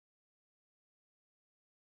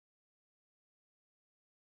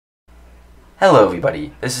Hello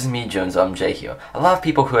everybody, this is me, Jay here. A lot of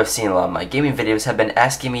people who have seen a lot of my gaming videos have been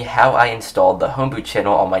asking me how I installed the Homebrew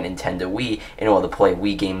channel on my Nintendo Wii in order to play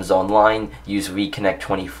Wii games online, use Reconnect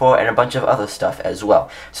 24, and a bunch of other stuff as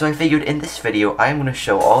well. So I figured in this video I am going to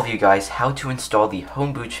show all of you guys how to install the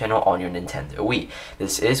Homebrew channel on your Nintendo Wii.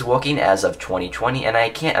 This is working as of 2020 and I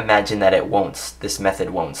can't imagine that this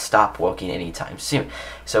method won't stop working anytime soon.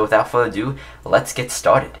 So without further ado, let's get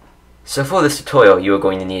started. So for this tutorial, you are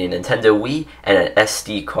going to need a Nintendo Wii and an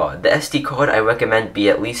SD card. The SD card I recommend be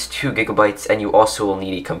at least 2 GB, and you also will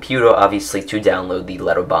need a computer, obviously, to download the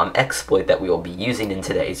Letterbomb exploit that we will be using in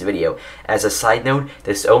today's video. As a side note,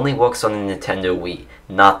 this only works on the Nintendo Wii,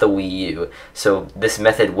 not the Wii U. So this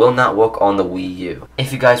method will not work on the Wii U.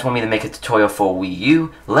 If you guys want me to make a tutorial for Wii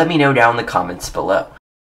U, let me know down in the comments below.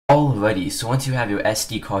 Alrighty, so once you have your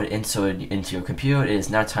SD card inserted into your computer, it is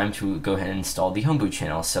now time to go ahead and install the Homebrew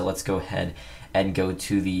channel. So let's go ahead and go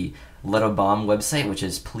to the Letterbomb website, which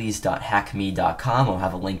is please.hackme.com. I'll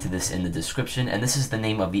have a link to this in the description, and this is the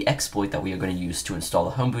name of the exploit that we are going to use to install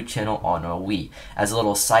the Homebrew channel on our Wii. As a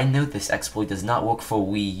little side note, this exploit does not work for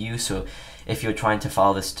Wii U, so if you're trying to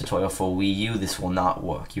follow this tutorial for Wii U, this will not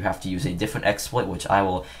work. You have to use a different exploit, which I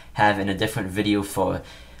will have in a different video for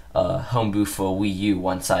Homebrew for Wii U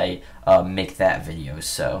once I make that video.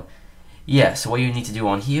 So yeah, so what you need to do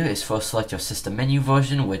on here is first select your system menu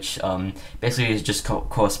version, which basically is just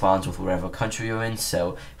corresponds with whatever country you're in.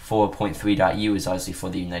 So 4.3.U is obviously for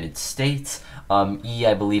the United States, E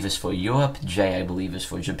I believe is for Europe, J I believe is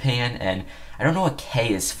for Japan, and I don't know what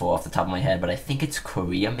K is for off the top of my head, but I think it's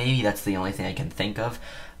Korea maybe. That's the only thing I can think of.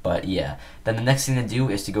 But yeah, then the next thing to do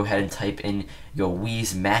is to go ahead and type in your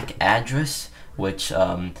Wii's MAC address, which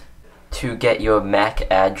to get your MAC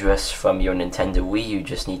address from your Nintendo Wii, you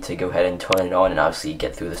just need to go ahead and turn it on and obviously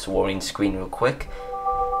get through this warning screen real quick.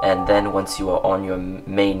 And then once you are on your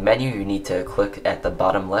main menu, you need to click at the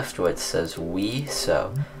bottom left where it says Wii.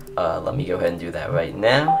 So let me go ahead and do that right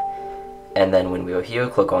now. And then when we are here,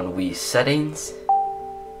 click on Wii settings.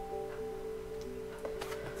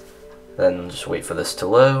 Then just wait for this to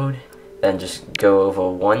load. Then just go over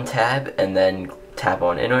one tab and then tap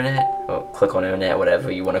on internet, or click on internet,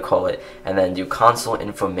 whatever you want to call it, and then do console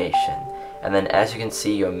information. And then as you can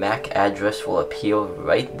see, your MAC address will appear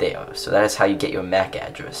right there. So that is how you get your MAC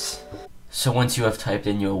address. So once you have typed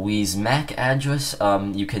in your Wii's MAC address,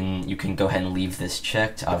 you can go ahead and leave this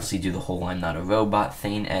checked. Obviously do the whole I'm not a robot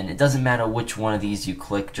thing, and it doesn't matter which one of these you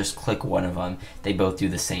click, just click one of them. They both do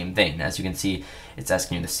the same thing. As you can see, it's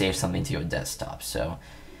asking you to save something to your desktop. So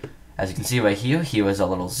as you can see right here, here is a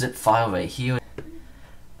little zip file right here.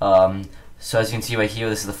 So as you can see right here,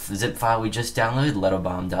 this is the zip file we just downloaded,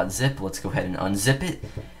 letterbomb.zip. Let's go ahead and unzip it.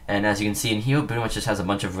 And as you can see in here, pretty much just has a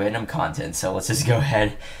bunch of random content. So let's just go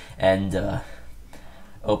ahead and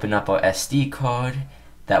open up our SD card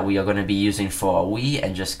that we are going to be using for our Wii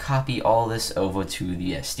and just copy all this over to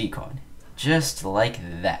the SD card. Just like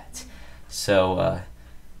that. So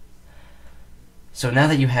now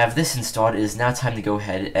that you have this installed, it is now time to go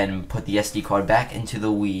ahead and put the SD card back into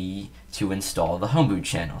the Wii to install the Homebrew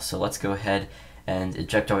channel. So let's go ahead and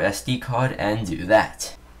eject our SD card and do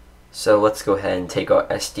that. So let's go ahead and take our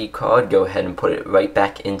SD card, go ahead and put it right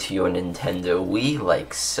back into your Nintendo Wii,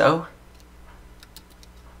 like so.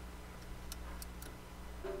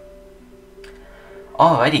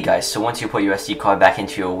 Alrighty guys, so once you put your SD card back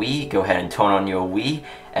into your Wii, go ahead and turn on your Wii,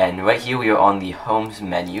 and right here we are on the home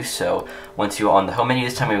menu. So once you're on the home menu,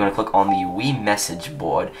 this time we're going to click on the Wii message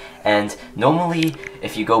board, and normally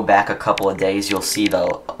if you go back a couple of days you'll see the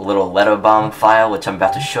little Letterbomb file which I'm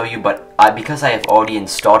about to show you, but because I have already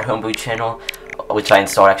installed Homebrew channel, which I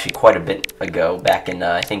installed actually quite a bit ago, back in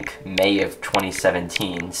I think May of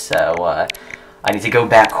 2017, so I need to go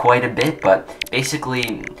back quite a bit, but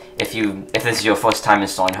basically, if this is your first time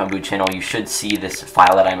installing Homebrew channel, you should see this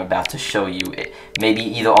file that I'm about to show you. Maybe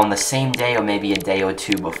either on the same day or maybe a day or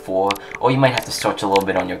two before, or you might have to search a little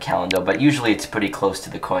bit on your calendar, but usually it's pretty close to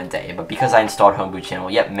the current day. But because I installed Homebrew channel,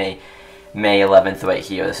 yep, May 11th right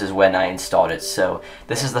here, this is when I installed it. So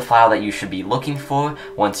this is the file that you should be looking for.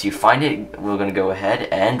 Once you find it, we're going to go ahead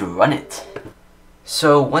and run it.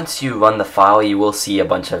 So once you run the file, you will see a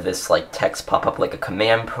bunch of this like text pop up like a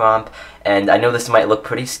command prompt, and I know this might look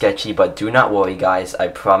pretty sketchy, but do not worry guys, I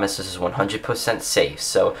promise this is 100% safe.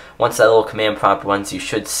 So once that little command prompt runs, you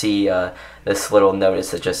should see this little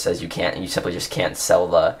notice that just says you simply just can't sell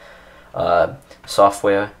the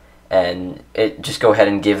software, and just go ahead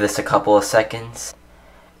and give this a couple of seconds.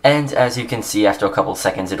 And as you can see, after a couple of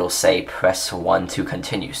seconds, it'll say press 1 to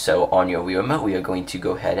continue. So on your Wii remote, we are going to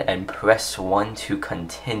go ahead and press 1 to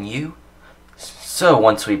continue. So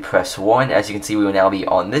once we press 1, as you can see, we will now be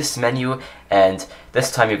on this menu, and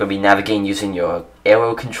this time you're going to be navigating using your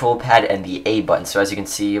arrow control pad and the A button. So as you can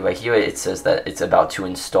see right here, it says that it's about to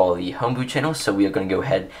install the Homebrew channel, so we are going to go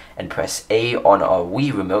ahead and press A on our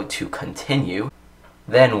Wii remote to continue.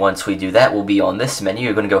 Then once we do that, we'll be on this menu.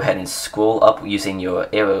 You're going to go ahead and scroll up using your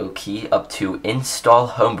arrow key up to Install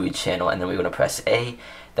Homebrew channel, and then we're going to press A.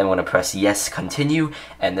 Then we're going to press Yes, Continue,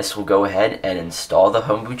 and this will go ahead and install the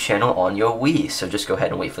Homebrew channel on your Wii. So just go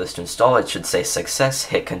ahead and wait for this to install. It should say Success,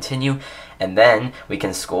 hit Continue, and then we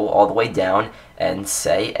can scroll all the way down and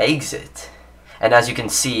say Exit. And as you can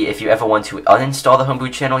see, if you ever want to uninstall the Homebrew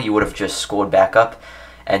channel, you would have just scrolled back up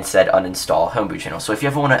and said Uninstall Homebrew channel. So if you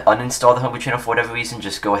ever want to uninstall the Homebrew channel for whatever reason,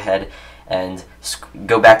 just go ahead and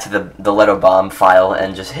go back to the Letterbomb file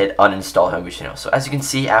and just hit Uninstall Homebrew channel. So as you can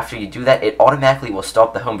see, after you do that, it automatically will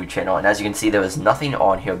stop the Homebrew channel. And as you can see, there is nothing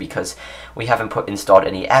on here because we haven't installed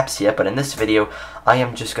any apps yet. But in this video, I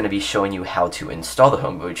am just going to be showing you how to install the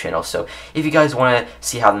Homebrew channel. So if you guys want to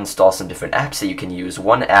see how to install some different apps that you can use,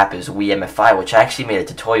 one app is Wiimmfi, which I actually made a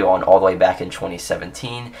tutorial on all the way back in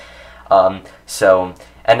 2017.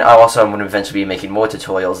 And I also am going to eventually be making more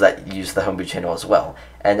tutorials that use the Homebrew channel as well.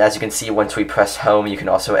 And as you can see, once we press home, you can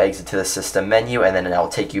also exit to the system menu, and then it will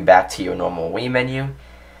take you back to your normal Wii menu.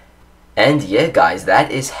 And yeah guys,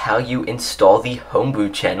 that is how you install the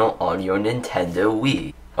Homebrew channel on your Nintendo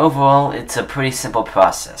Wii. Overall, it's a pretty simple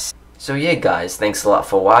process. So yeah guys, thanks a lot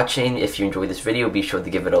for watching. If you enjoyed this video, be sure to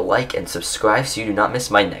give it a like and subscribe so you do not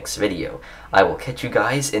miss my next video. I will catch you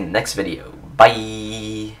guys in the next video.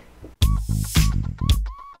 Bye!